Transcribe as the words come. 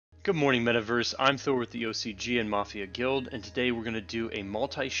Good morning, Metaverse. I'm Thor with the OCG and Mafia Guild, and today we're going to do a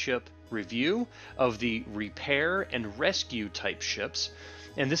multi-ship review of the repair and rescue type ships.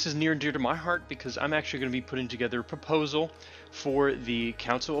 And this is near and dear to my heart because I'm actually going to be putting together a proposal for the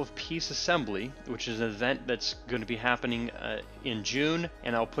Council of Peace Assembly, which is an event that's going to be happening in June,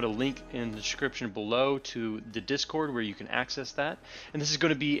 and I'll put a link in the description below to the Discord where you can access that. And this is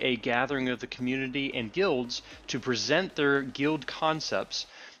going to be a gathering of the community and guilds to present their guild concepts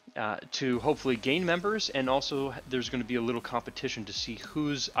to hopefully gain members, and also there's going to be a little competition to see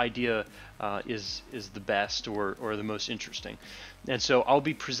whose idea is the best or the most interesting. And so I'll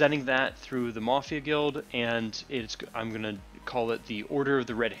be presenting that through the Mafia Guild, and I'm going to call it the Order of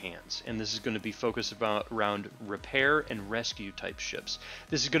the Red Hands, and this is going to be focused around repair and rescue type ships.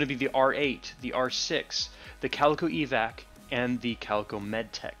 This is going to be the R8, the R6, the Calico Evac, and the Calico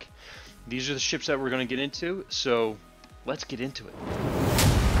Medtech. These are the ships that we're going to get into, so let's get into it.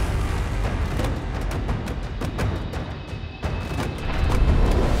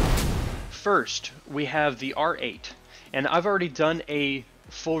 First, we have the R8, and I've already done a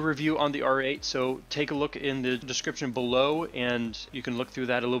full review on the R8, so take a look in the description below and you can look through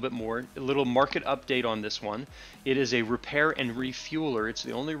that a little bit more. A little market update on this one. It is a repair and refueler. It's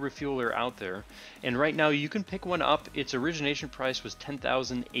the only refueler out there, and right now you can pick one up. Its origination price was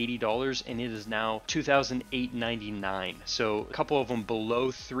 $10,080 and it is now $2,899, so a couple of them below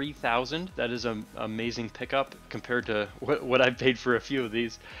 $3,000. That is an amazing pickup compared to what I paid for a few of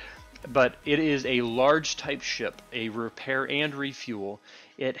these. But it is a large type ship, a repair and refuel.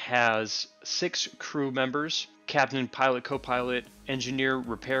 It has 6 crew members: captain, pilot, co-pilot, engineer,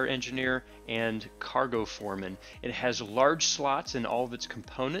 repair engineer, and cargo foreman. It has large slots in all of its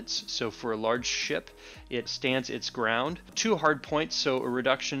components, so for a large ship it stands its ground. 2 hard points, so a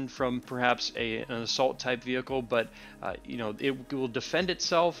reduction from perhaps an assault type vehicle, but it will defend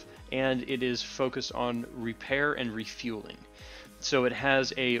itself, and it is focused on repair and refueling. So it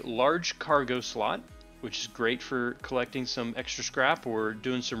has a large cargo slot, which is great for collecting some extra scrap or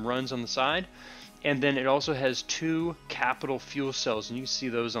doing some runs on the side. And then it also has 2 capital fuel cells, and you see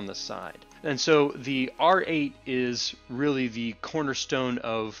those on the side. And so the R8 is really the cornerstone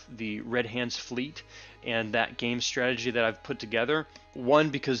of the Red Hands fleet and that game strategy that I've put together. One,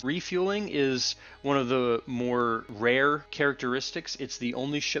 because refueling is one of the more rare characteristics. It's the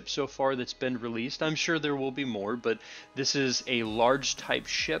only ship so far that's been released. I'm sure there will be more, but this is a large type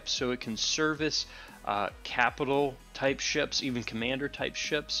ship, so it can service capital type ships, even commander type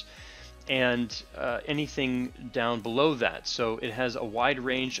ships, and anything down below that. So it has a wide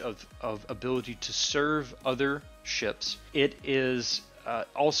range of ability to serve other ships. It is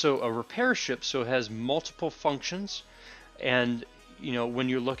also a repair ship, so it has multiple functions. And when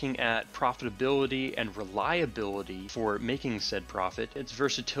you're looking at profitability and reliability for making said profit, its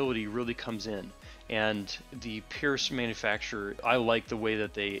versatility really comes in. And the Pierce manufacturer, I like the way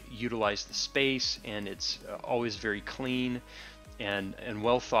that they utilize the space, and it's always very clean and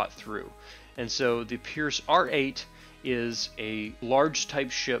well thought through. And so the Pierce R8 is a large type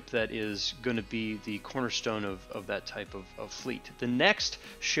ship that is going to be the cornerstone of that type of fleet. The next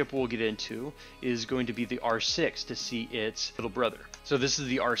ship we'll get into is going to be the R6, to see its little brother. So this is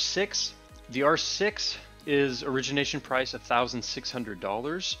the R6. The R6 is origination price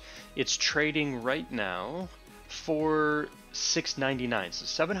 $1,600. It's trading right now for $699,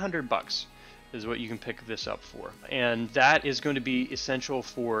 so $700 is what you can pick this up for. And that is going to be essential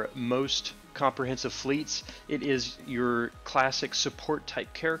for most comprehensive fleets. It is your classic support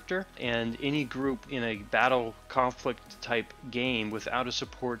type character, and any group in a battle conflict type game without a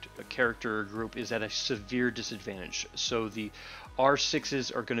support character or group is at a severe disadvantage. So the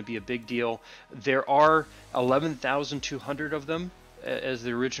R6s are going to be a big deal. There are 11,200 of them as the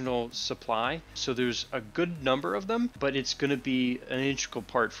original supply, so there's a good number of them, but it's going to be an integral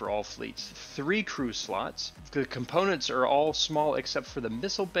part for all fleets. 3 crew slots. The components are all small except for the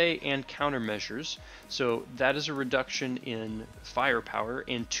missile bay and countermeasures, so that is a reduction in firepower,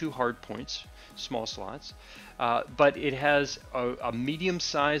 and 2 hard points, small slots. But it has a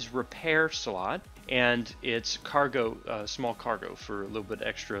medium-sized repair slot, and it's cargo, small cargo for a little bit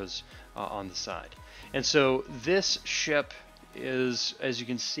extras on the side. And so this ship is, as you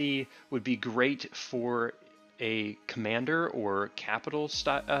can see, would be great for a commander or capital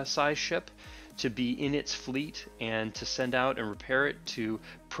size ship to be in its fleet and to send out and repair it to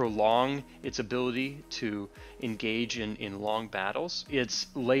prolong its ability to engage in long battles. It's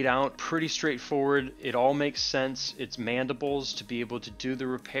laid out pretty straightforward. It all makes sense. It's mandibles to be able to do the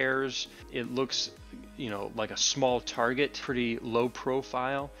repairs. It looks, like a small target, pretty low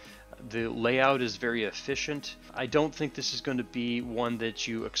profile. The layout is very efficient. I don't think this is going to be one that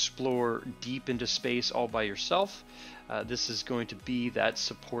you explore deep into space all by yourself. This is going to be that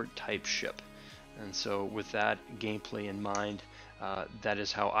support type ship. And so with that gameplay in mind, that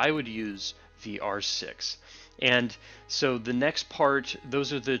is how I would use the R6. And so the next part,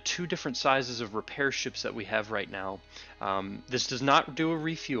 those are the two different sizes of repair ships that we have right now. This does not do a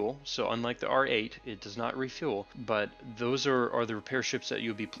refuel, so unlike the R8, it does not refuel, but those are the repair ships that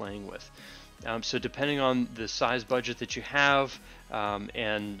you'll be playing with. So depending on the size budget that you have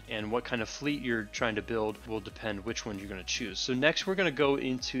and what kind of fleet you're trying to build will depend which one you're going to choose. So next we're going to go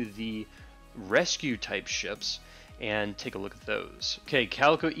into the rescue type ships and take a look at those. Okay,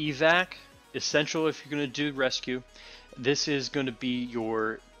 Calico Evac, essential if you're going to do rescue. This is going to be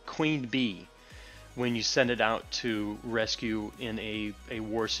your queen bee when you send it out to rescue in a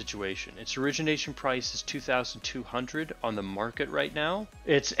war situation. Its origination price is $2,200 on the market right now.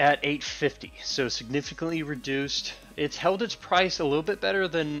 It's at $850, so significantly reduced. It's held its price a little bit better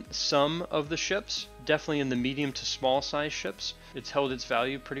than some of the ships, definitely in the medium to small size ships. It's held its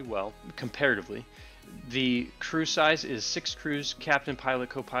value pretty well comparatively. The crew size is 6 crews, captain, pilot,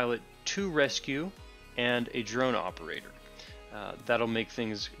 co-pilot, 2 rescue, and a drone operator. That'll make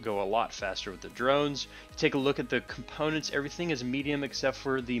things go a lot faster with the drones. Take a look at the components. Everything is medium except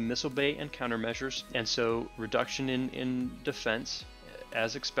for the missile bay and countermeasures, and so reduction in defense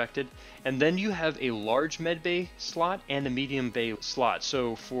as expected. And then you have a large med bay slot and a medium bay slot.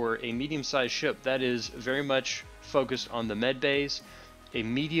 So for a medium-sized ship, that is very much focused on the med bays, a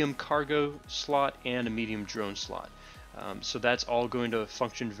medium cargo slot, and a medium drone slot. So that's all going to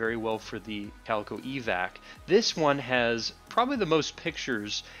function very well for the Calico Evac. This one has probably the most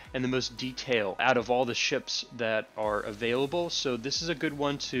pictures and the most detail out of all the ships that are available. So this is a good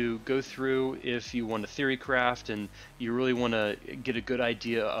one to go through if you want to theory craft and you really want to get a good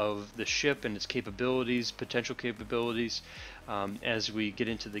idea of the ship and its capabilities, potential capabilities, as we get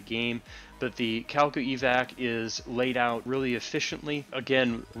into the game. But the Calico Evac is laid out really efficiently.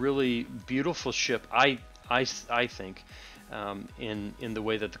 Again, really beautiful ship. I think in the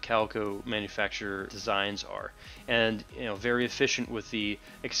way that the Calico manufacturer designs are, and very efficient with the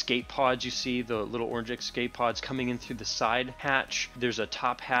escape pods. You see the little orange escape pods coming in through the side hatch. There's a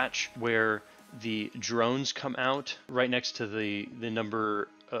top hatch where the drones come out right next to the number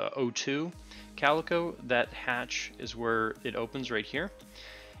 02 Calico. That hatch is where it opens right here,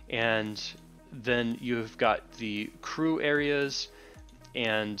 and then you've got the crew areas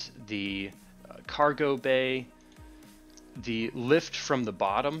and the cargo bay, the lift from the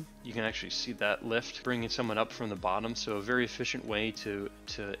bottom. You can actually see that lift bringing someone up from the bottom, so a very efficient way to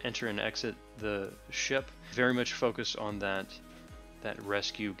enter and exit the ship. Very much focused on that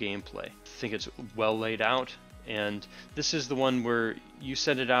rescue gameplay. I think it's well laid out, and this is the one where you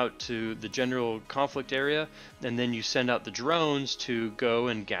send it out to the general conflict area, and then you send out the drones to go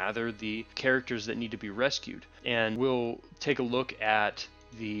and gather the characters that need to be rescued. And we'll take a look at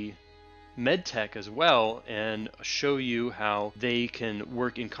the Medtech as well and show you how they can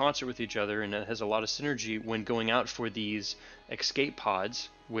work in concert with each other, and it has a lot of synergy when going out for these escape pods,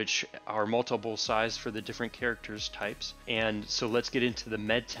 which are multiple size for the different characters types. And so let's get into the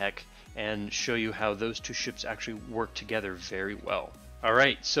Medtech and show you how those two ships actually work together very well.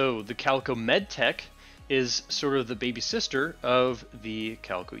 Alright, so the Calico Medtech is sort of the baby sister of the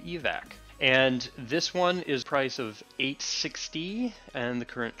Calico Evac. And this one is price of $860, and the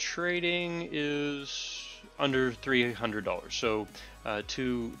current trading is under $300, so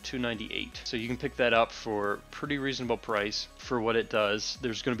 $298. So you can pick that up for pretty reasonable price for what it does.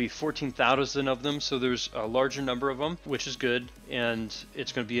 There's going to be 14,000 of them, so there's a larger number of them, which is good, and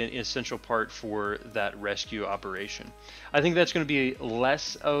it's going to be an essential part for that rescue operation. I think that's going to be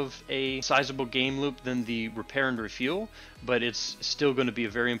less of a sizable game loop than the repair and refuel, but it's still going to be a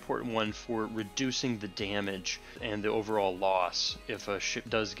very important one for reducing the damage and the overall loss if a ship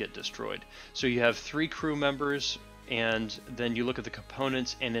does get destroyed. So you have 3 crew members, and then you look at the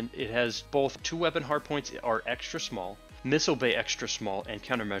components, and it has both 2 weapon hardpoints are extra small, missile bay extra small, and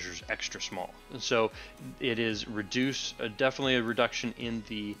countermeasures extra small. And so it is definitely a reduction in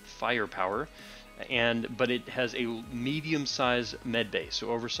the firepower, but it has a medium-sized med bay,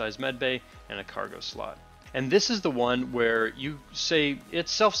 so oversized med bay and a cargo slot. And this is the one where you say it's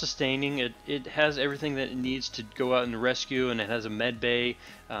self-sustaining, it has everything that it needs to go out and rescue, and it has a med bay,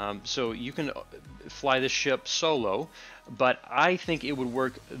 so you can fly this ship solo, but I think it would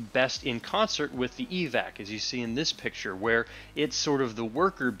work best in concert with the Evac, as you see in this picture, where it's sort of the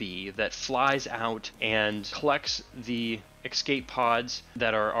worker bee that flies out and collects the escape pods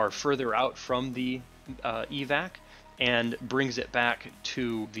that are further out from the Evac, and brings it back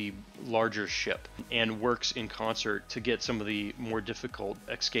to the larger ship and works in concert to get some of the more difficult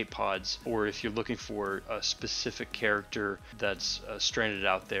escape pods, or if you're looking for a specific character that's stranded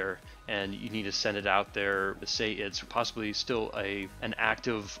out there and you need to send it out there, say it's possibly still an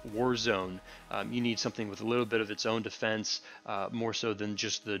active war zone. You need something with a little bit of its own defense, more so than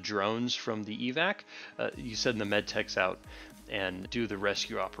just the drones from the evac. You send the medtechs out and do the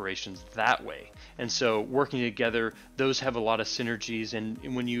rescue operations that way. And so working together, those have a lot of synergies. And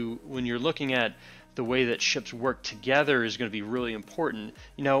when you're looking at the way that ships work together is going to be really important.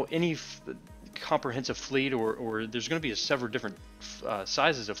 You know, any comprehensive fleet, or there's going to be several different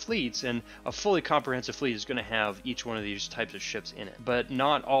sizes of fleets, and a fully comprehensive fleet is going to have each one of these types of ships in it. But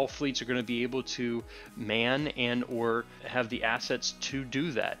not all fleets are going to be able to man and or have the assets to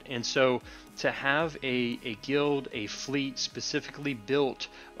do that. And so to have a guild, a fleet specifically built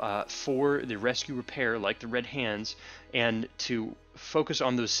for the rescue repair, like the Red Hands, and to focus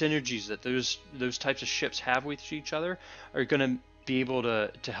on those synergies that those types of ships have with each other, are going to be able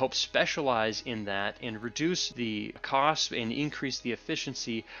to help specialize in that and reduce the cost and increase the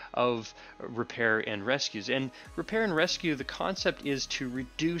efficiency of repair and rescues. And repair and rescue, the concept is to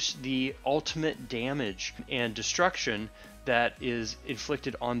reduce the ultimate damage and destruction that is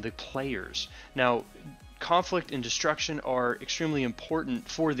inflicted on the players. Now, conflict and destruction are extremely important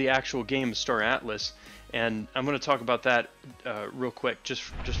for the actual game Star Atlas, and I'm going to talk about that real quick, just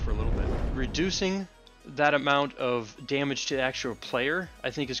for a little bit. Reducing that amount of damage to the actual player, I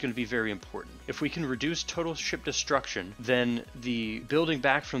think, is going to be very important. If we can reduce total ship destruction, then the building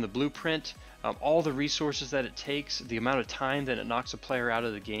back from the blueprint, all the resources that it takes, the amount of time that it knocks a player out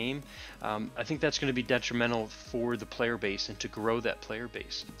of the game, I think that's going to be detrimental for the player base and to grow that player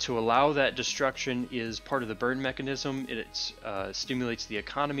base. To allow that destruction is part of the burn mechanism. It stimulates the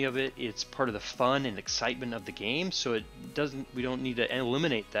economy of it. It's part of the fun and excitement of the game. So we don't need to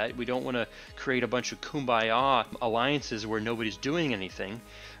eliminate that. We don't want to create a bunch of kumbaya alliances where nobody's doing anything.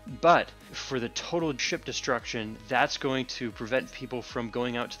 But for the total ship destruction, that's going to prevent people from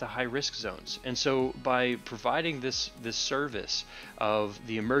going out to the high risk zones. And so by providing this service of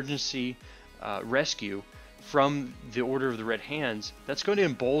the emergency rescue from the Order of the Red Hands, that's going to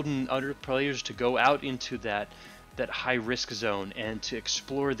embolden other players to go out into that high risk zone and to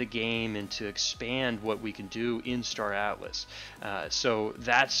explore the game and to expand what we can do in Star Atlas. So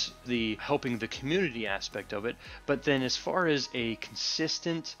that's the helping the community aspect of it. But then as far as a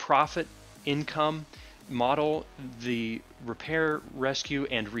consistent profit income model, the repair, rescue,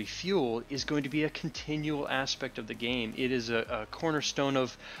 and refuel is going to be a continual aspect of the game. It is a cornerstone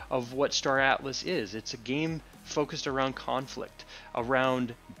of what Star Atlas is. It's a game focused around conflict,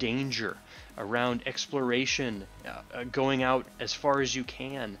 around danger, around exploration, going out as far as you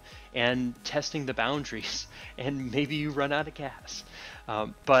can and testing the boundaries, and maybe you run out of gas.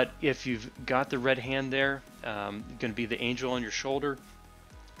 But if you've got the Red Hand there, going to be the angel on your shoulder,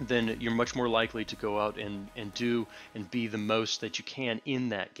 then you're much more likely to go out and do and be the most that you can in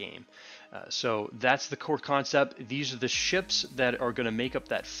that game. So that's the core concept. These are the ships that are going to make up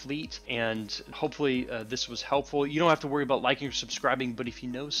that fleet, and hopefully this was helpful. You don't have to worry about liking or subscribing, but if you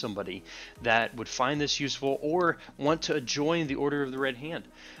know somebody that would find this useful or want to join the Order of the Red Hand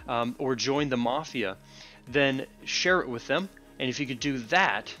or join the Mafia, then share it with them. And if you could do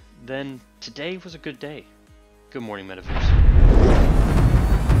that, then today was a good day. Good morning, Metaverse.